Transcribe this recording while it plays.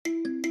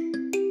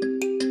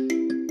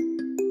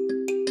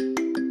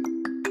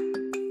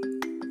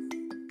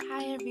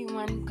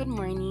everyone, good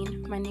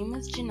morning. My name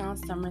is Janelle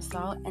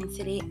Somersault, and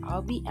today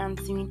I'll be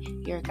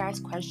answering your guys'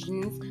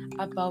 questions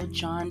about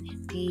John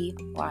B.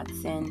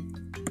 Watson.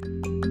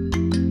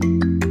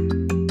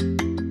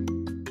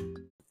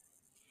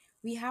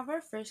 We have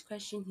our first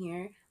question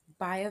here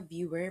by a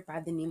viewer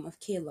by the name of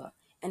Kayla.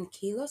 And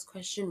Kayla's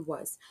question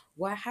was,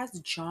 what has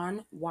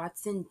John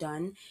Watson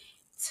done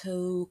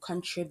to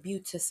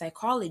contribute to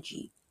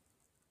psychology?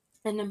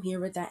 And I'm here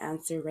with that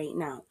answer right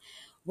now.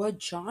 What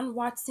John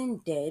Watson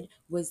did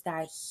was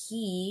that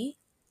he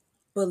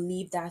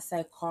believed that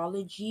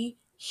psychology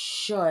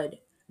should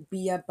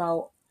be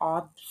about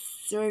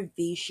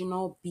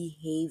observational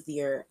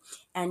behavior.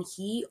 And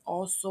he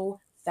also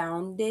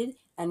founded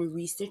and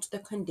researched the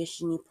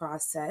conditioning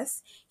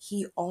process.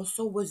 He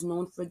also was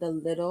known for the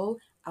Little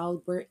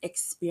Albert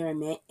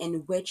experiment,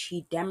 in which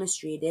he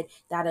demonstrated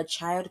that a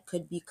child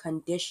could be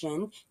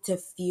conditioned to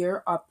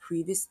fear a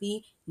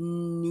previously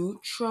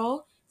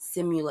neutral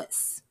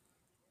stimulus.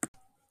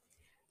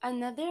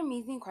 Another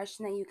amazing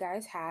question that you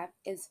guys have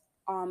is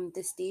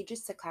the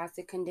stages to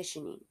classic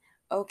conditioning.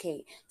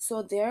 Okay,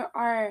 so there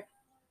are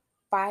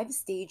 5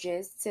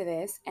 stages to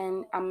this,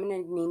 and I'm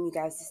gonna name you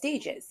guys the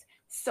stages.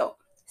 So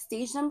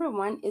stage number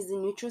 1 is the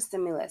neutral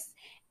stimulus,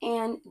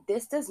 and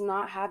this does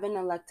not have an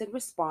elected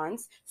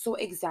response. So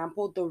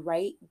example, the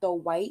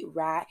white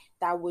rat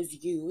that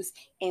was used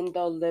in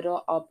the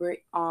Little Albert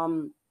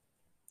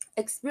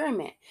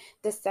experiment.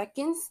 The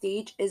second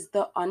stage is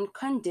the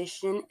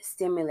unconditioned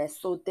stimulus.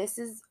 So this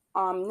is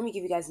let me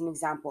give you guys an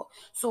example.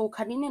 So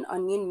cutting an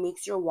onion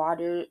makes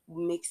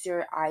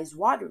your eyes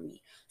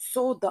watery.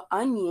 So the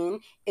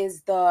onion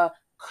is the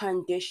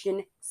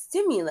conditioned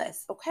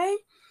stimulus, okay?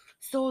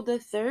 So the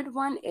third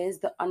one is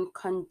the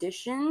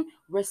unconditioned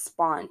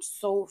response.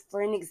 So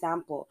for an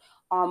example,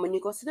 when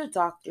you go to the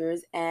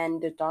doctors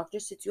and the doctor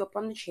sits you up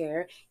on the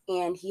chair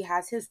and he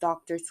has his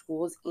doctor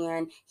tools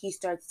and he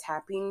starts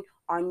tapping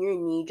on your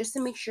knee just to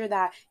make sure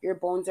that your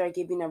bones are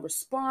giving a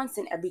response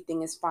and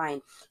everything is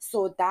fine.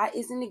 So that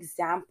is an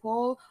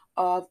example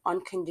of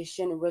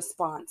unconditioned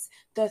response.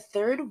 The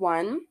third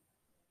one,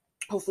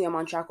 hopefully I'm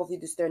on track, hopefully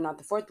this third, not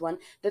the fourth one.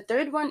 The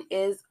third one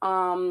is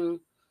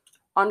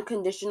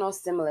unconditional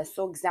stimulus.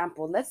 So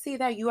example, let's say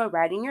that you are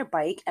riding your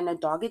bike and a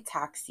dog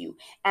attacks you,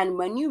 and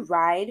when you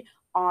ride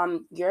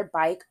your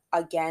bike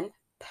again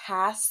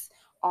past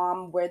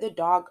where the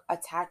dog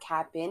attack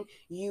happened,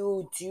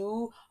 you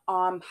do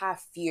have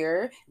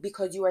fear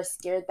because you are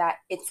scared that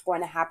it's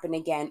going to happen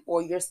again,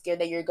 or you're scared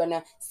that you're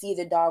gonna see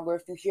the dog, or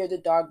if you hear the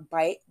dog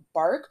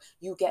bark,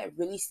 you get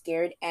really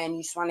scared and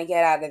you just want to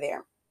get out of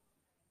there.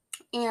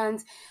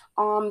 And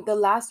the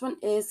last one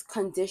is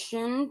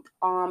conditioned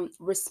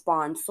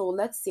response. So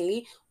let's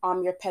say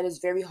your pet is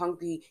very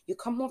hungry. You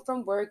come home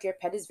from work, your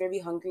pet is very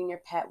hungry and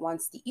your pet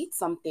wants to eat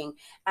something.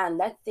 And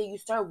let's say you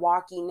start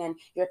walking and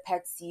your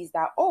pet sees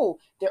that, oh,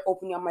 they're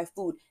opening up my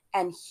food.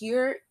 And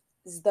here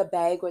is the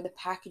bag or the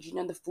packaging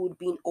of the food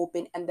being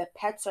open, and the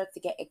pet starts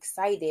to get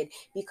excited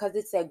because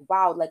it's like,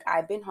 wow, like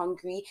I've been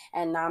hungry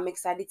and now I'm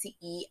excited to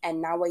eat,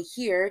 and now I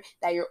hear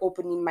that you're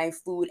opening my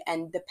food,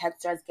 and the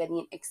pet starts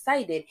getting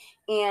excited.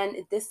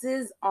 And this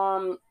is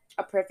a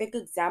perfect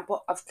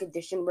example of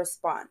conditioned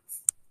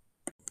response.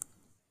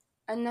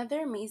 Another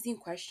amazing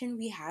question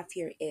we have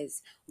here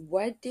is,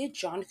 what did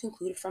John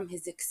conclude from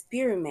his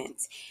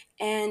experiment?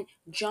 And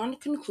John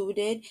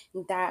concluded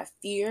that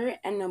fear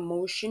and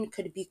emotion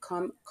could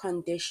become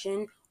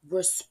conditioned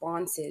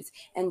responses.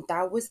 And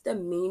that was the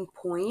main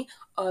point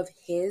of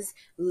his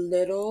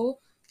Little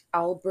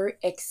Albert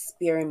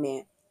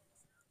experiment.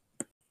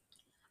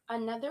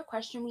 Another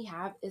question we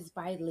have is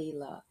by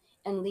Layla.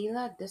 And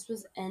Layla, this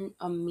was an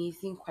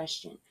amazing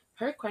question.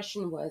 Her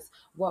question was,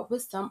 what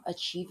was some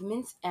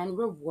achievements and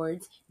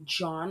rewards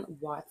John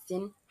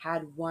Watson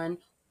had won?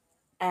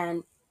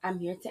 And I'm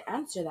here to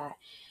answer that.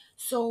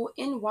 So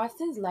in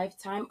Watson's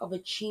lifetime of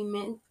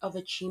achievements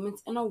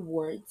and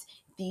awards,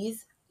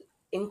 these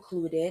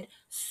included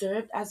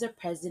served as a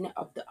president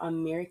of the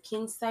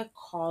American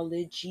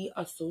Psychology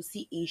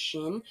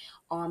Association,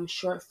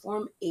 short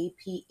form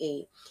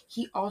APA.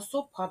 He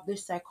also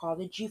published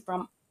psychology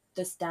from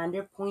the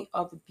standpoint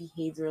of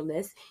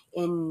behavioralists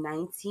in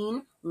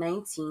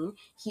 1919.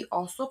 He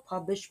also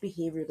published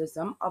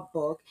Behavioralism, a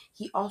book.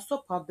 He also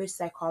published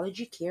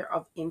Psychology Care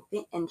of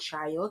Infant and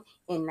Child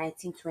in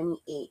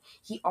 1928.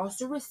 He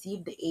also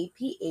received the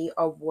APA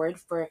award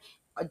for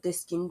a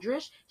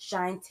distinguished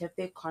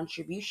scientific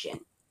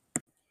contribution.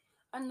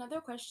 Another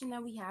question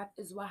that we have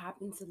is, what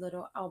happened to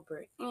little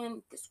Albert?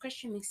 And this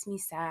question makes me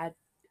sad,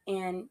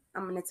 and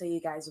I'm going to tell you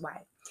guys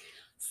why.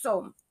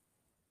 So,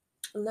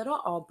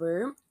 little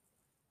Albert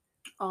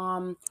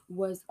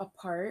was a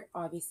part,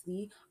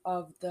 obviously,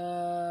 of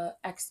the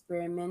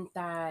experiment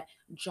that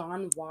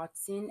John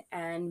Watson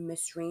and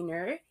Miss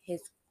Rayner,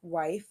 his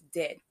wife,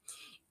 did.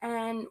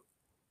 And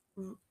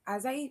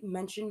as I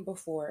mentioned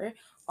before,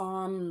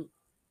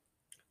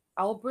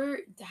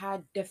 Albert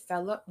had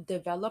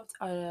developed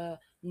a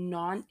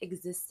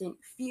non-existent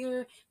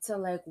fear to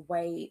like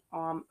white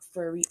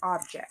furry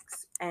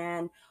objects,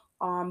 and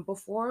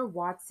before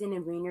Watson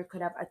and Rainer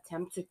could have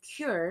attempted to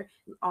cure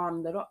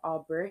little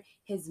Albert,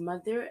 his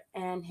mother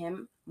and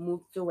him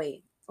moved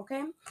away.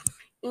 Okay,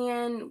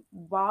 and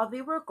while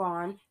they were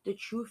gone, the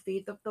true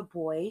fate of the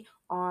boy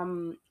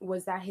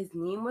was that his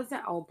name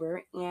wasn't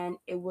Albert, and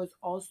it was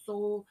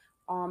also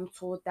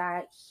told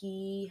that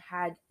he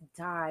had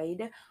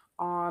died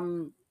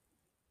um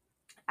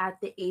at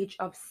the age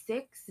of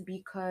 6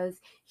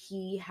 because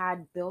he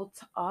had built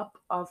up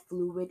a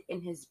fluid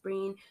in his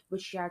brain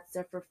which he had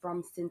suffered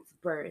from since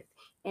birth.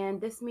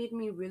 And this made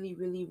me really,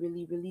 really,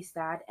 really, really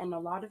sad. And a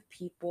lot of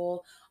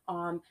people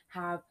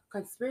have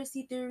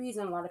conspiracy theories,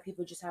 and a lot of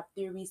people just have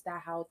theories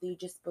that how they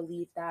just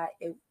believe that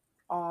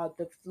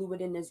the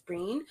fluid in his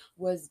brain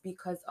was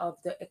because of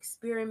the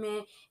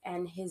experiment,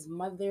 and his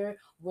mother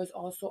was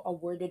also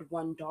awarded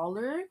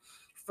 $1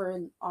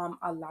 for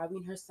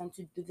allowing her son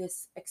to do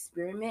this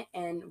experiment.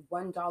 And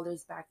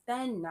 $1 back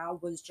then now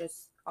was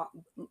just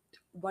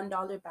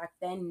 $1 back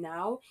then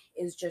now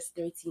is just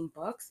 13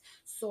 bucks.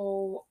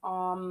 So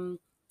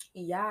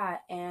yeah,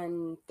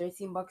 and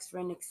 13 bucks for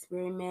an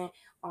experiment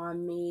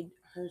made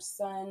her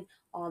son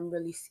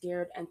really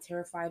scared and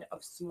terrified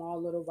of small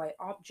little white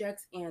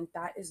objects. And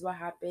that is what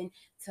happened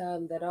to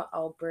little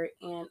Albert,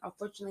 and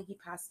unfortunately he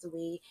passed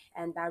away,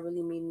 and that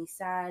really made me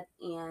sad.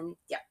 And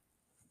yeah,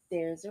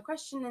 there's your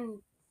question,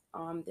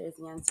 and there's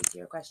the answer to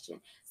your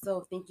question.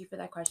 So thank you for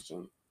that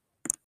question.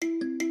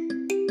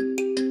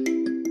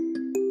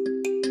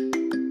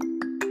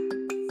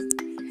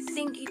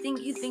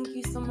 Thank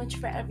you so much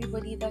for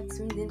everybody that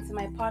tuned into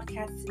my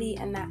podcast today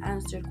and that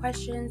answered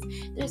questions.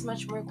 There's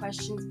much more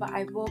questions, but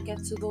I will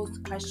get to those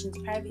questions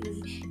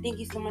privately. Thank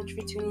you so much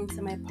for tuning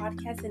into my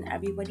podcast, and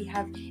everybody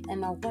have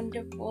a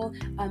wonderful,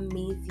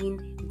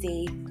 amazing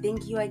day.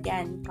 Thank you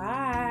again.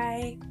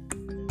 Bye.